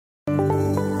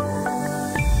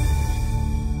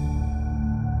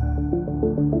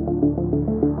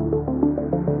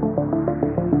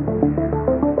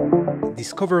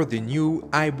discover the new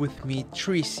iboothme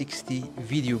 360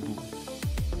 video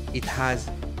booth. It has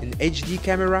an HD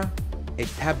camera, a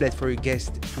tablet for your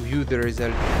guest to view the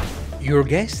result. Your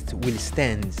guest will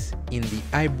stand in the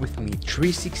iboothme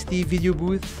 360 video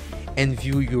booth and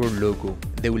view your logo.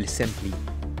 They will simply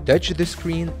touch the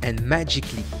screen and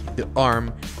magically the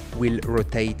arm will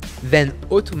rotate. Then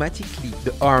automatically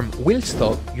the arm will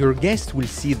stop. Your guest will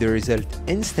see the result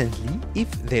instantly. If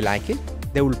they like it,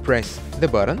 they will press the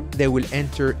button. They will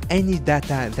enter any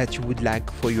data that you would like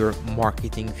for your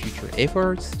marketing future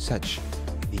efforts, such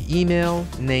the email,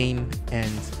 name,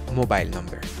 and mobile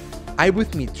number.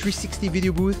 iboothme 360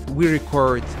 video booth, we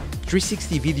record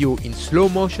 360 video in slow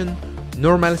motion,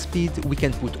 normal speed. We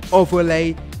can put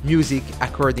overlay music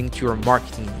according to your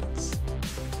marketing needs.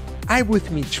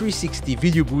 iboothme 360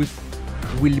 video booth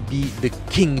will be the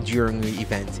king during the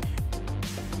event.